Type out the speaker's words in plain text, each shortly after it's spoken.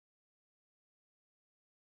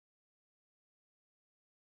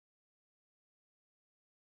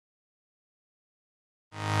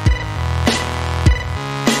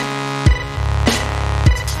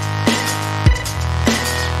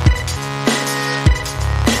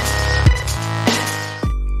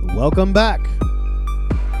Welcome back.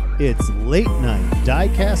 It's late night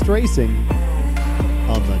Diecast Racing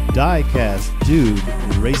on the Diecast Dude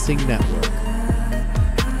Racing Network.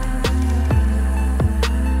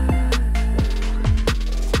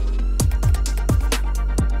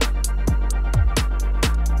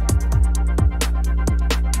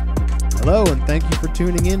 Hello, and thank you for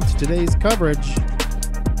tuning in to today's coverage.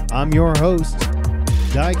 I'm your host,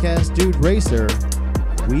 Diecast Dude Racer.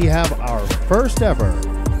 We have our first ever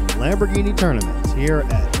Lamborghini tournament here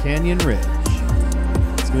at Canyon Ridge.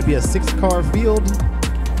 It's going to be a 6-car field.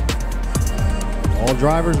 All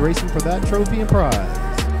drivers racing for that trophy and prize.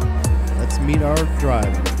 Let's meet our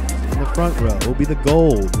drivers. In the front row will be the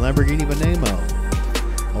gold Lamborghini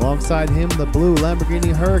Veneno. Alongside him, the blue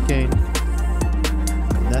Lamborghini Hurricane.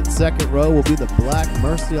 In that second row will be the black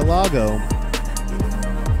Murcielago.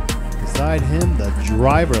 Beside him, the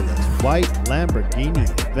driverless white Lamborghini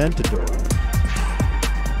Aventador.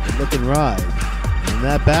 Good looking ride. In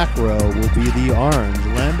that back row will be the orange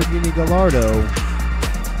Lamborghini Gallardo.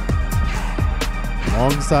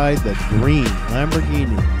 Alongside the green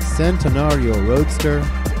Lamborghini Centenario Roadster.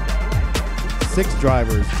 6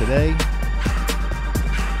 drivers today.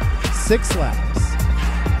 6 laps.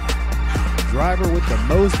 The driver with the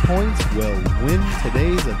most points will win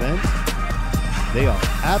today's event. They are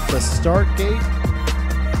at the start gate.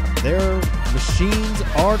 Their machines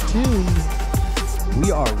are tuned. We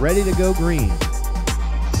are ready to go green.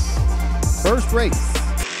 First race.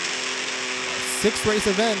 6-race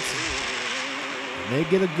event. And they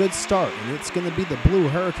get a good start. And it's going to be the blue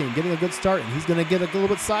Hurricane getting a good start. And he's going to get a little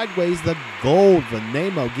bit sideways. The gold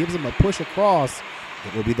Veneno gives him a push across.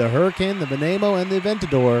 It will be the Hurricane, the Veneno, and the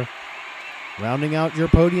Aventador rounding out your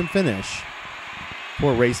podium finish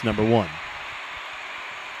for race number 1.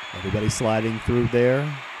 Everybody sliding through there.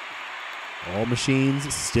 All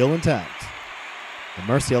machines still intact. The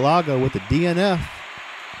Murcielago with the DNF,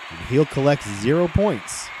 and he'll collect 0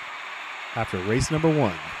 points after race number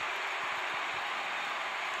 1.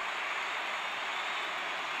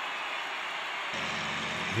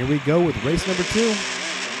 Here we go with race number 2.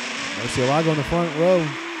 Murcielago in the front row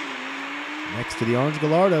next to the orange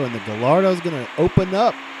Gallardo, and the Gallardo is going to open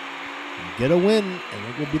up and get a win, and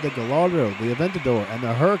it will be the Gallardo, the Aventador, and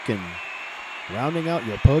the Hurricane rounding out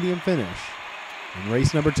your podium finish in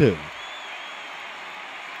race number 2.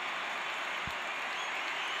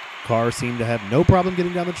 Cars seem to have no problem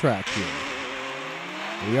getting down the track here.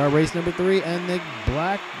 We are race number 3, and the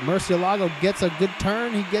black Murcielago gets a good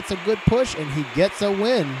turn, he gets a good push, and he gets a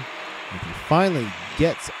win. And he finally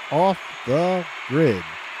gets off the grid.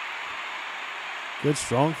 Good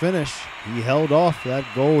strong finish. He held off that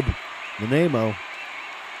gold Veneno.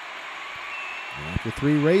 After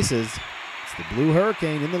 3 races, it's the blue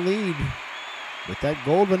Hurricane in the lead with that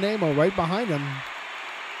gold Veneno right behind him.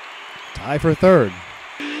 Tie for 3rd.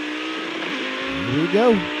 Here we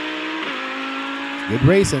go. Good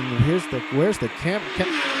racing. Where's the camera?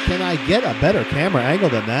 Can I get a better camera angle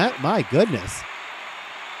than that? My goodness.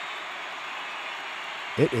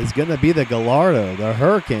 It is going to be the Gallardo, the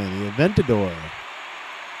Hurricane, the Aventador.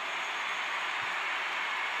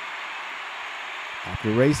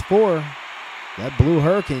 After race 4, that blue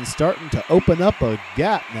Hurricane starting to open up a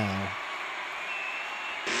gap now.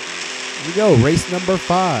 Here we go, race number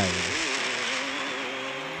 5.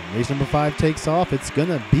 Race number 5 takes off. It's going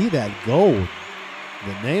to be that gold.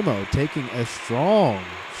 Veneno taking a strong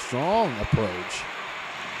approach.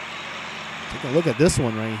 Take a look at this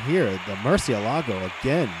one right here. The Murcielago,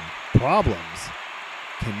 again, problems.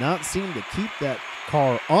 Cannot seem to keep that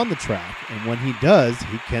car on the track. And when he does,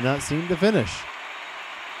 he cannot seem to finish.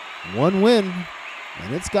 1 win,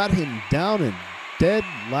 and it's got him down in dead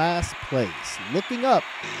last place. Looking up,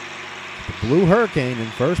 the blue Hurricane in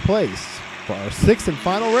first place for our 6th and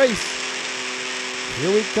final race. Here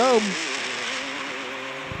we go.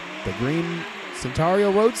 The green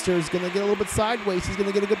Centenario Roadster is going to get a little bit sideways. He's going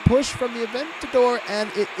to get a good push from the Aventador, and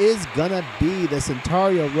it is going to be the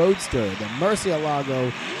Centenario Roadster, the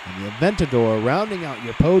Murcielago, and the Aventador rounding out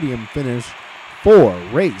your podium finish for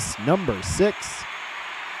race number 6,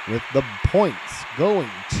 with the points going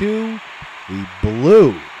to the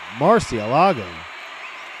blue Murcielago.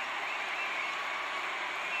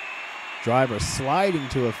 Driver sliding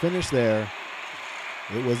to a finish there.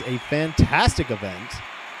 It was a fantastic event.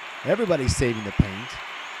 Everybody's saving the paint.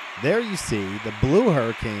 There you see the blue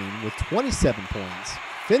Hurricane with 27 points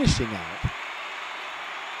finishing out.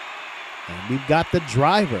 And we've got the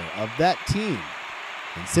driver of that team.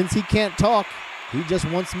 And since he can't talk, he just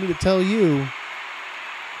wants me to tell you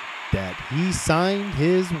that he signed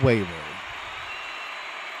his waiver.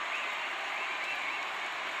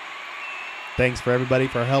 Thanks for everybody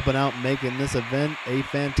for helping out, making this event a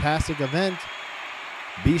fantastic event.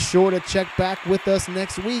 Be sure to check back with us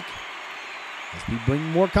next week as we bring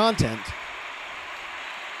more content.